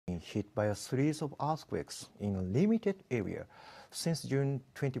hit by a series of earthquakes in a limited area. Since June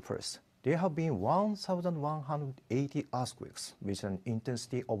 21st, there have been 1,180 earthquakes with an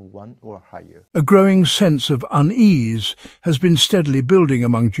intensity of 1 or higher. A growing sense of unease has been steadily building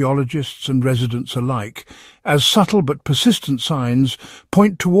among geologists and residents alike, as subtle but persistent signs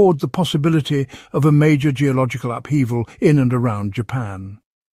point toward the possibility of a major geological upheaval in and around Japan.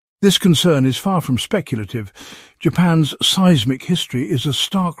 This concern is far from speculative. Japan's seismic history is a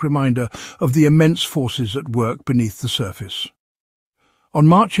stark reminder of the immense forces at work beneath the surface. On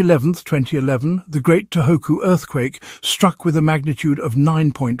March 11, 2011, the Great Tohoku earthquake struck with a magnitude of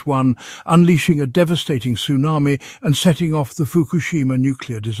 9.1, unleashing a devastating tsunami and setting off the Fukushima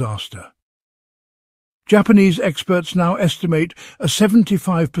nuclear disaster. Japanese experts now estimate a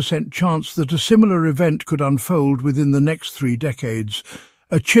 75% chance that a similar event could unfold within the next 3 decades,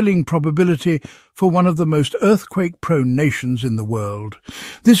 a chilling probability for one of the most earthquake-prone nations in the world.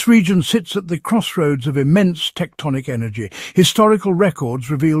 This region sits at the crossroads of immense tectonic energy. Historical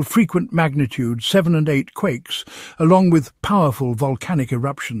records reveal frequent magnitude 7 and 8 quakes, along with powerful volcanic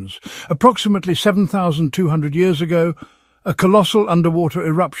eruptions. Approximately 7,200 years ago, a colossal underwater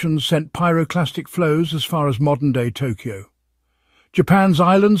eruption sent pyroclastic flows as far as modern-day Tokyo. Japan's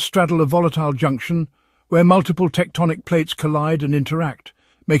islands straddle a volatile junction where multiple tectonic plates collide and interact,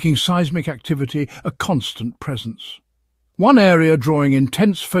 making seismic activity a constant presence. One area drawing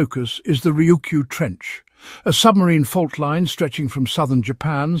intense focus is the Ryukyu Trench, a submarine fault line stretching from southern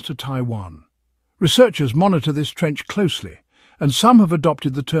Japan to Taiwan. Researchers monitor this trench closely, and some have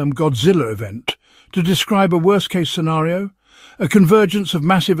adopted the term Godzilla event to describe a worst-case scenario, a convergence of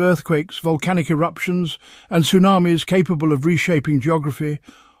massive earthquakes, volcanic eruptions, and tsunamis capable of reshaping geography,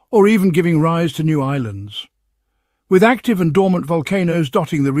 or even giving rise to new islands. With active and dormant volcanoes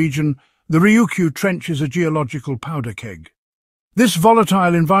dotting the region, the Ryukyu Trench is a geological powder keg. This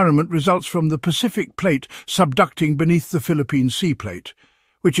volatile environment results from the Pacific Plate subducting beneath the Philippine Sea Plate,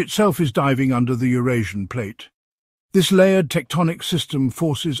 which itself is diving under the Eurasian Plate. This layered tectonic system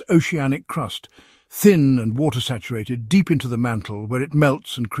forces oceanic crust, thin and water-saturated, deep into the mantle where it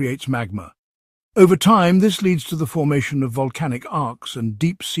melts and creates magma. Over time, this leads to the formation of volcanic arcs and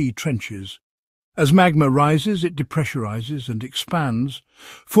deep-sea trenches. As magma rises, it depressurizes and expands,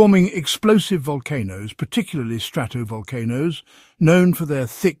 forming explosive volcanoes, particularly stratovolcanoes, known for their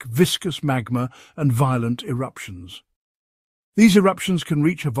thick, viscous magma and violent eruptions. These eruptions can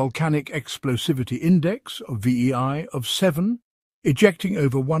reach a volcanic explosivity index, or VEI, of 7, ejecting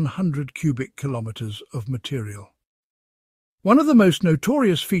over 100 cubic kilometers of material. One of the most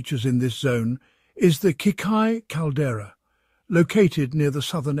notorious features in this zone is the Kikai caldera, located near the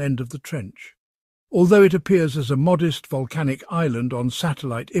southern end of the trench. Although it appears as a modest volcanic island on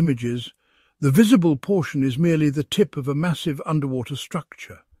satellite images, the visible portion is merely the tip of a massive underwater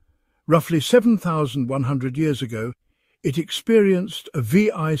structure. Roughly 7,100 years ago, it experienced a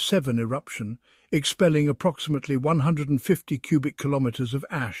VI7 eruption, expelling approximately 150 cubic kilometers of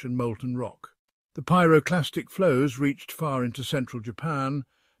ash and molten rock. The pyroclastic flows reached far into central Japan,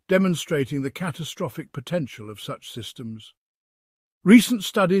 demonstrating the catastrophic potential of such systems. Recent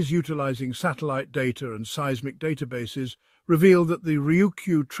studies utilizing satellite data and seismic databases reveal that the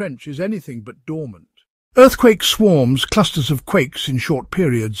Ryukyu Trench is anything but dormant. Earthquake swarms, clusters of quakes in short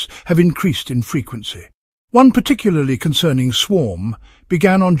periods, have increased in frequency. One particularly concerning swarm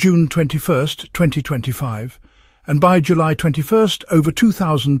began on June 21, 2025, and by July 21, over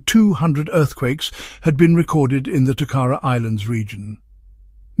 2,200 earthquakes had been recorded in the Tokara Islands region.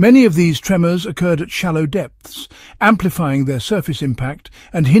 Many of these tremors occurred at shallow depths, amplifying their surface impact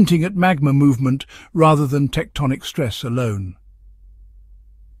and hinting at magma movement rather than tectonic stress alone.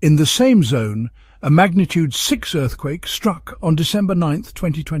 In the same zone, a magnitude 6 earthquake struck on December 9,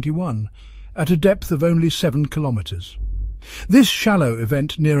 2021, at a depth of only 7 kilometers. This shallow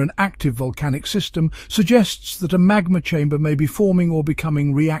event near an active volcanic system suggests that a magma chamber may be forming or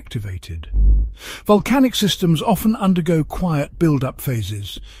becoming reactivated. Volcanic systems often undergo quiet build-up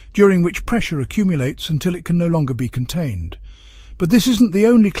phases, during which pressure accumulates until it can no longer be contained. But this isn't the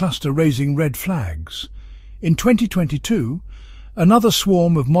only cluster raising red flags. In 2022, another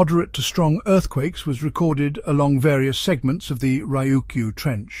swarm of moderate to strong earthquakes was recorded along various segments of the Ryukyu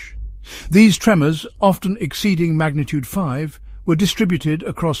Trench. These tremors, often exceeding magnitude 5, were distributed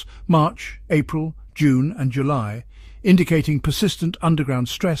across March, April, June and July, indicating persistent underground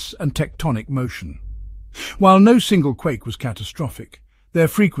stress and tectonic motion. While no single quake was catastrophic, their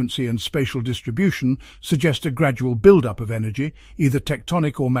frequency and spatial distribution suggest a gradual build-up of energy, either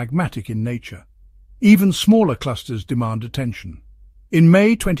tectonic or magmatic in nature. Even smaller clusters demand attention. In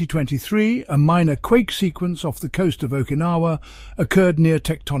May 2023, a minor quake sequence off the coast of Okinawa occurred near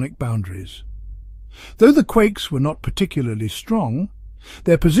tectonic boundaries. Though the quakes were not particularly strong,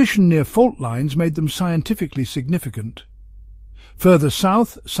 their position near fault lines made them scientifically significant. Further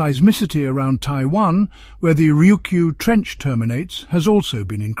south, seismicity around Taiwan, where the Ryukyu trench terminates, has also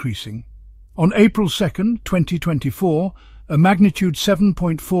been increasing. On April 2, 2024, a magnitude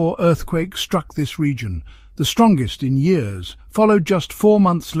 7.4 earthquake struck this region, the strongest in years, followed just 4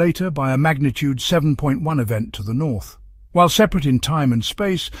 months later by a magnitude 7.1 event to the north. While separate in time and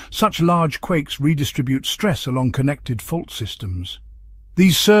space, such large quakes redistribute stress along connected fault systems.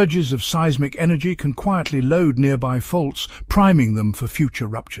 These surges of seismic energy can quietly load nearby faults, priming them for future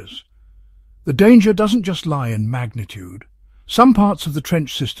ruptures. The danger doesn't just lie in magnitude. Some parts of the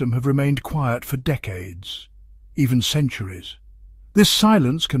trench system have remained quiet for decades, even centuries. This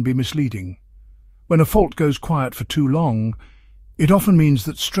silence can be misleading. When a fault goes quiet for too long, it often means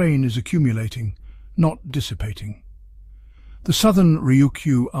that strain is accumulating, not dissipating. The southern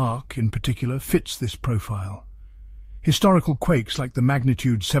Ryukyu arc, in particular, fits this profile. Historical quakes like the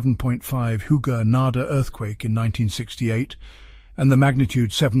magnitude 7.5 Hyuga-Nada earthquake in 1968 and the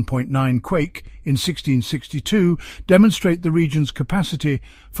magnitude 7.9 quake in 1662 demonstrate the region's capacity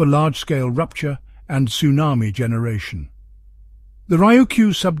for large-scale rupture and tsunami generation. The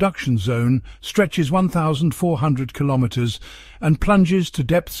Ryukyu subduction zone stretches 1,400 kilometers and plunges to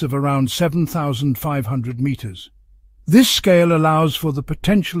depths of around 7,500 meters. This scale allows for the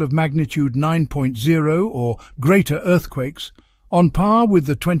potential of magnitude 9.0 or greater earthquakes, on par with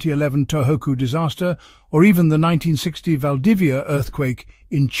the 2011 Tohoku disaster or even the 1960 Valdivia earthquake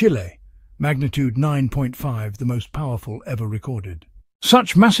in Chile, magnitude 9.5, the most powerful ever recorded.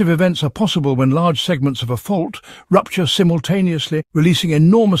 Such massive events are possible when large segments of a fault rupture simultaneously, releasing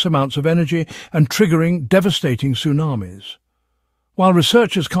enormous amounts of energy and triggering devastating tsunamis. While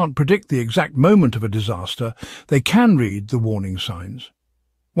researchers can't predict the exact moment of a disaster, they can read the warning signs.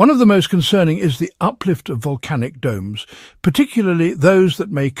 One of the most concerning is the uplift of volcanic domes, particularly those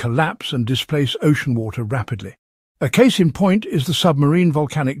that may collapse and displace ocean water rapidly. A case in point is the submarine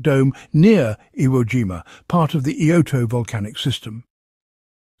volcanic dome near Iwo Jima, part of the Kyoto volcanic system.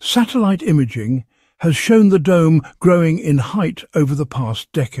 Satellite imaging has shown the dome growing in height over the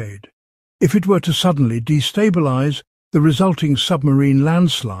past decade. If it were to suddenly destabilize, the resulting submarine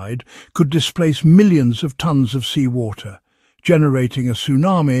landslide could displace millions of tons of seawater, generating a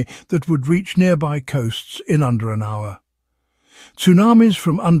tsunami that would reach nearby coasts in under an hour. Tsunamis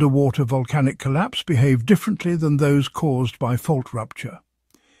from underwater volcanic collapse behave differently than those caused by fault rupture.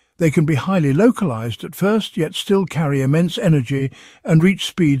 They can be highly localized at first, yet still carry immense energy and reach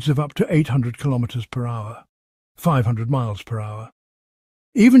speeds of up to 800 kilometers per hour, 500 miles per hour.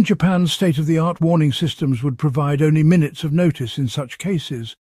 Even Japan's state-of-the-art warning systems would provide only minutes of notice in such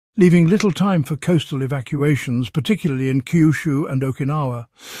cases, leaving little time for coastal evacuations, particularly in Kyushu and Okinawa.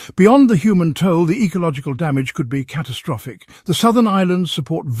 Beyond the human toll, the ecological damage could be catastrophic. The southern islands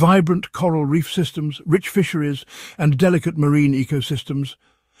support vibrant coral reef systems, rich fisheries, and delicate marine ecosystems.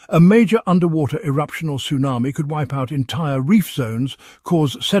 A major underwater eruption or tsunami could wipe out entire reef zones,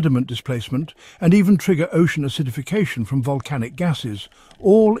 cause sediment displacement, and even trigger ocean acidification from volcanic gases,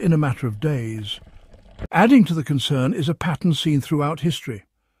 all in a matter of days. Adding to the concern is a pattern seen throughout history.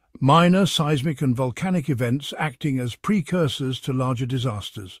 Minor seismic and volcanic events acting as precursors to larger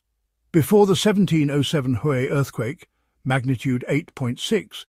disasters. Before the 1707 Hue earthquake, magnitude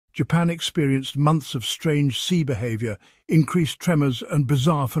 8.6, Japan experienced months of strange sea behavior, increased tremors and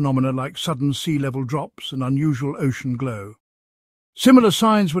bizarre phenomena like sudden sea level drops and unusual ocean glow. Similar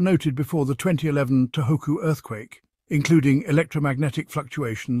signs were noted before the 2011 Tohoku earthquake, including electromagnetic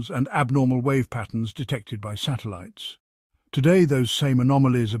fluctuations and abnormal wave patterns detected by satellites. Today, those same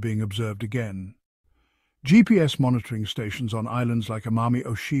anomalies are being observed again. GPS monitoring stations on islands like Amami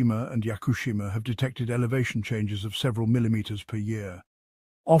Oshima and Yakushima have detected elevation changes of several millimeters per year.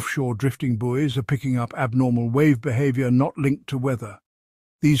 Offshore drifting buoys are picking up abnormal wave behavior not linked to weather.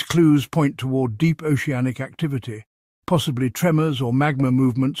 These clues point toward deep oceanic activity, possibly tremors or magma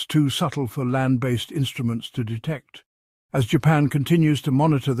movements too subtle for land-based instruments to detect. As Japan continues to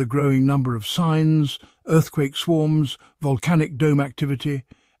monitor the growing number of signs, earthquake swarms, volcanic dome activity,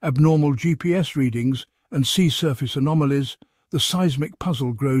 abnormal GPS readings, and sea surface anomalies, the seismic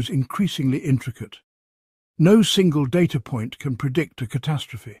puzzle grows increasingly intricate. No single data point can predict a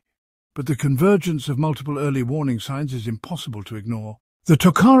catastrophe, but the convergence of multiple early warning signs is impossible to ignore. The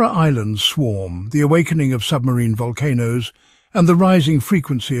Tokara Islands swarm, the awakening of submarine volcanoes, and the rising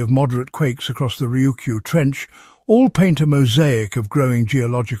frequency of moderate quakes across the Ryukyu Trench all paint a mosaic of growing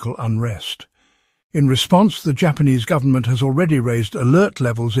geological unrest. In response, the Japanese government has already raised alert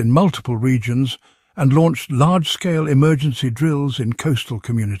levels in multiple regions and launched large-scale emergency drills in coastal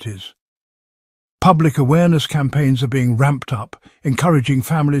communities. Public awareness campaigns are being ramped up, encouraging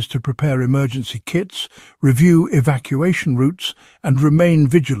families to prepare emergency kits, review evacuation routes, and remain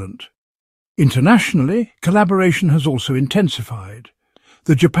vigilant. Internationally, collaboration has also intensified.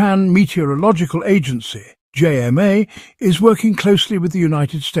 The Japan Meteorological Agency, JMA, is working closely with the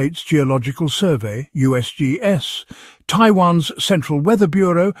United States Geological Survey, USGS, Taiwan's Central Weather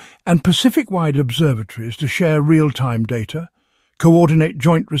Bureau, and Pacific-wide observatories to share real-time data, coordinate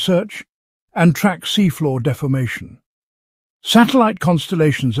joint research, and track seafloor deformation. Satellite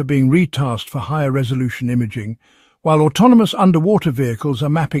constellations are being retasked for higher resolution imaging, while autonomous underwater vehicles are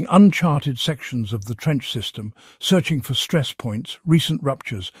mapping uncharted sections of the trench system, searching for stress points, recent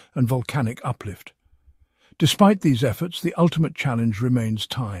ruptures, and volcanic uplift. Despite these efforts, the ultimate challenge remains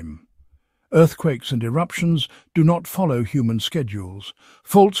time. Earthquakes and eruptions do not follow human schedules.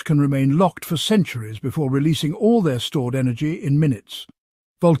 Faults can remain locked for centuries before releasing all their stored energy in minutes.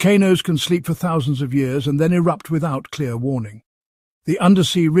 Volcanoes can sleep for thousands of years and then erupt without clear warning. The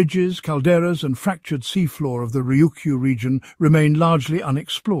undersea ridges, calderas, and fractured seafloor of the Ryukyu region remain largely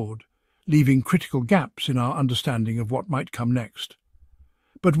unexplored, leaving critical gaps in our understanding of what might come next.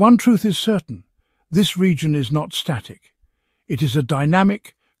 But one truth is certain: this region is not static. It is a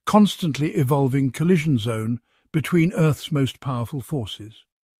dynamic, constantly evolving collision zone between Earth's most powerful forces.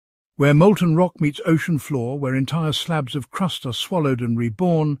 Where molten rock meets ocean floor, where entire slabs of crust are swallowed and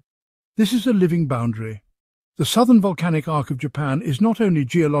reborn, this is a living boundary. The southern volcanic arc of Japan is not only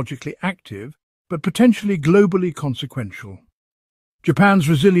geologically active, but potentially globally consequential. Japan's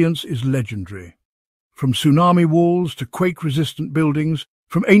resilience is legendary. From tsunami walls to quake-resistant buildings,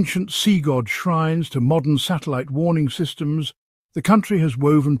 from ancient sea god shrines to modern satellite warning systems, the country has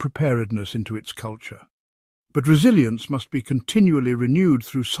woven preparedness into its culture. But resilience must be continually renewed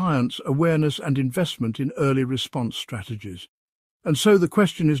through science, awareness, and investment in early response strategies. And so the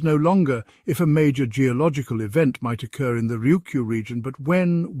question is no longer if a major geological event might occur in the Ryukyu region, but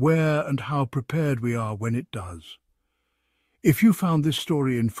when, where, and how prepared we are when it does. If you found this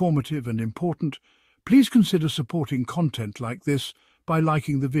story informative and important, please consider supporting content like this by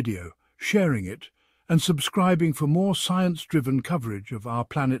liking the video, sharing it, and subscribing for more science-driven coverage of our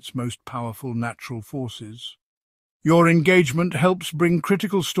planet's most powerful natural forces. Your engagement helps bring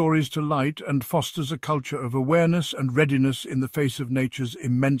critical stories to light and fosters a culture of awareness and readiness in the face of nature's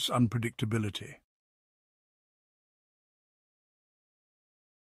immense unpredictability.